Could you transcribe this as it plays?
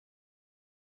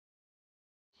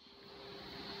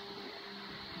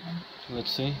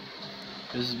let's see.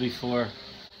 This is before.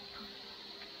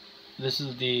 This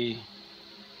is the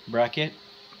bracket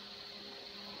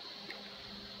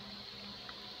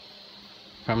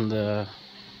from the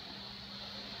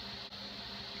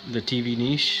TV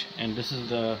niche, and this is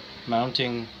the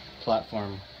mounting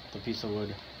platform, the piece of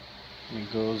wood, and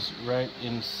it goes right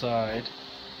inside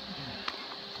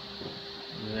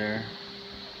there.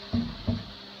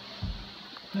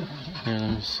 Here, let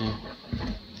me see.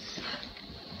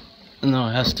 No,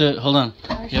 it has to, hold on,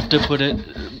 you have to put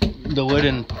the wood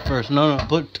in first. No,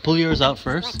 pull yours out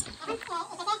first.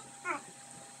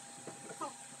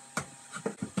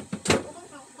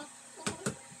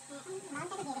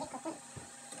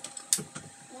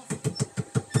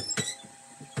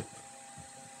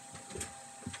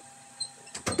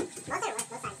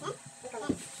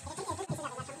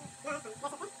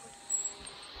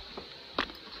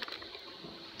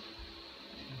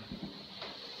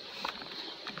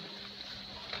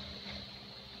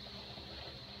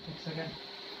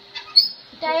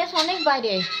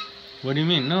 What do you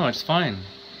mean? No, it's fine.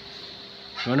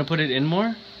 You want to put it in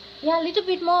more? Yeah, a little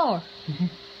bit more.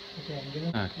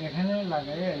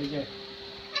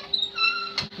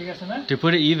 To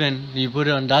put it even, you put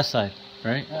it on that side,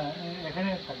 right?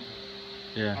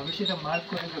 Yeah. What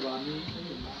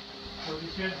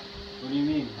do you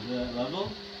mean? The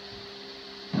level?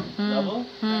 Level?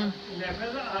 Level or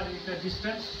the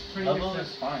distance? Level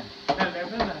is fine.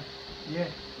 Level? Yeah.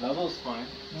 Level is fine.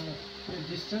 The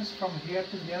distance from here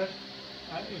to there,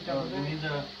 you need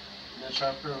the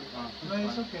sharper. No,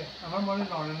 it's okay. I'm not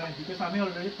because I'm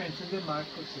already pencil the mark.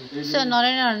 So, not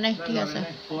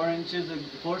 4 inches,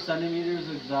 4 centimeters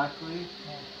exactly.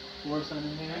 4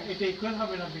 centimeters. It equal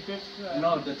because.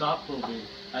 No, the top will be.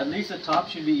 At least the top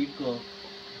should be equal.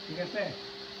 You can say.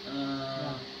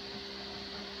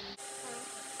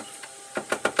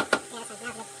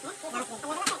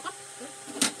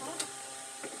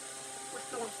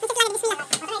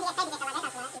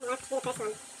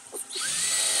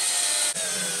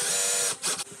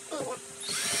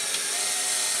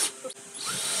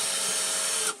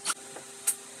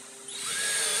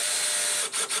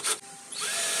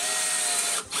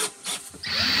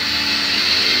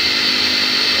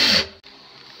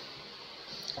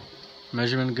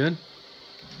 Measurement good?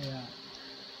 Yeah.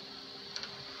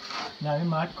 Now we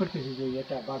mark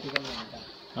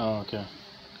Oh, okay.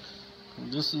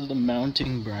 This is the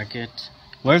mounting bracket.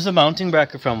 Where's the mounting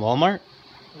bracket from? Walmart?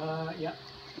 Yeah.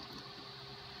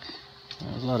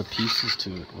 There's a lot of pieces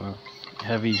to it. Wow.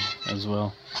 Heavy as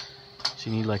well. So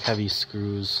you need like heavy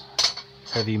screws,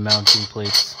 heavy mounting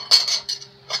plates.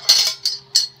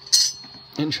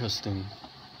 Interesting.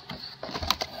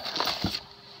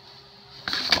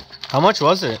 How much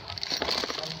was it?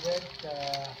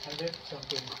 100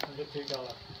 something,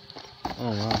 $103.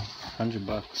 Oh wow,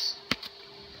 $100.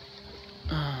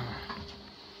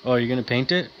 Oh, you're gonna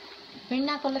paint it? How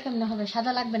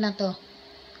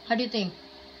do you think?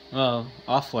 Well,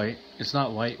 off-white. It's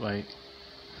not white.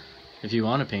 If you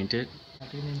want to paint it.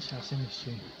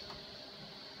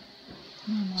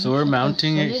 So we're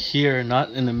mounting it here,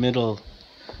 not in the middle,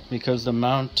 because the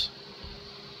mount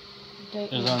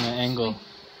is on an angle.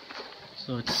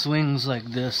 So it swings like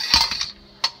this,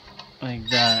 like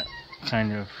that,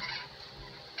 kind of.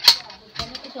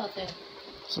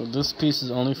 So this piece is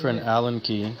only for an Allen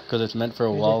key, because it's meant for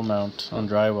a wall mount on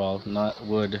drywall, not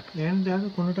wood.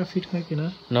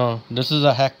 No, this is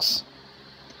a hex.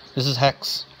 This is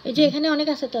hex.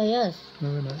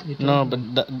 No, but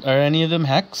are any of them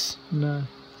hex? No.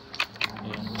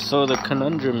 So the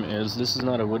conundrum is, this is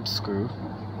not a wood screw,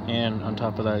 and on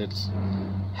top of that it's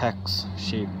hex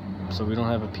shape. So we don't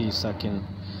have a piece we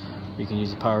can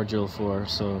use a power drill for,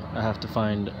 so I have to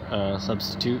find a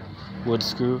substitute wood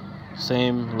screw,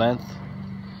 same length,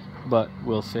 but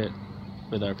will fit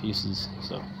with our pieces.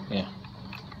 So yeah.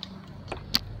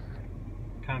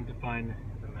 Time to find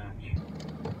the match.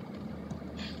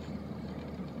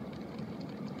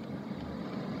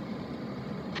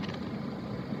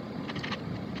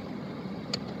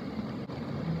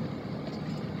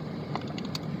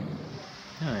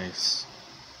 Nice.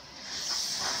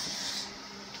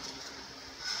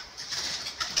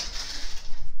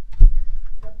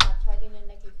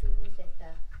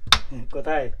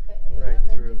 Right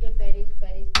through.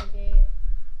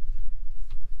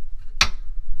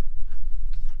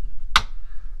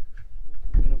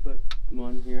 I'm gonna put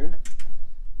one here.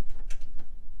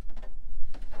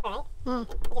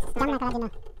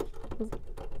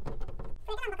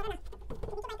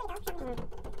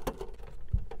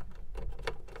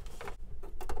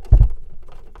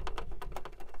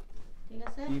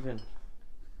 Even.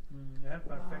 Yeah,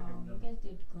 perfect. Wow, you guys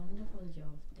did wonderful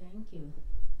job. Thank you.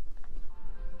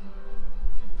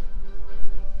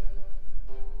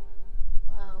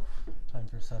 Wow. Time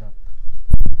for setup.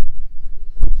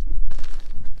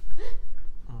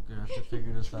 Okay, I have to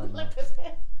figure this out now.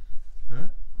 Huh?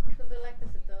 A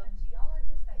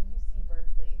geologist at UC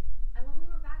Berkeley. And when we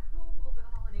were back home over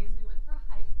the holidays, we went for a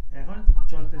hike. এখন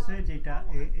চলতেছে যেটা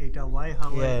এটা Y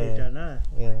হাওয়া এটা না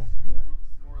Yeah.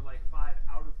 More like 5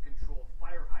 out of control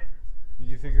fire hydrants. Did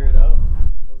you figure it out?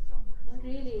 Go somewhere. Not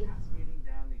really. Cascading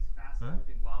down these fast Huh?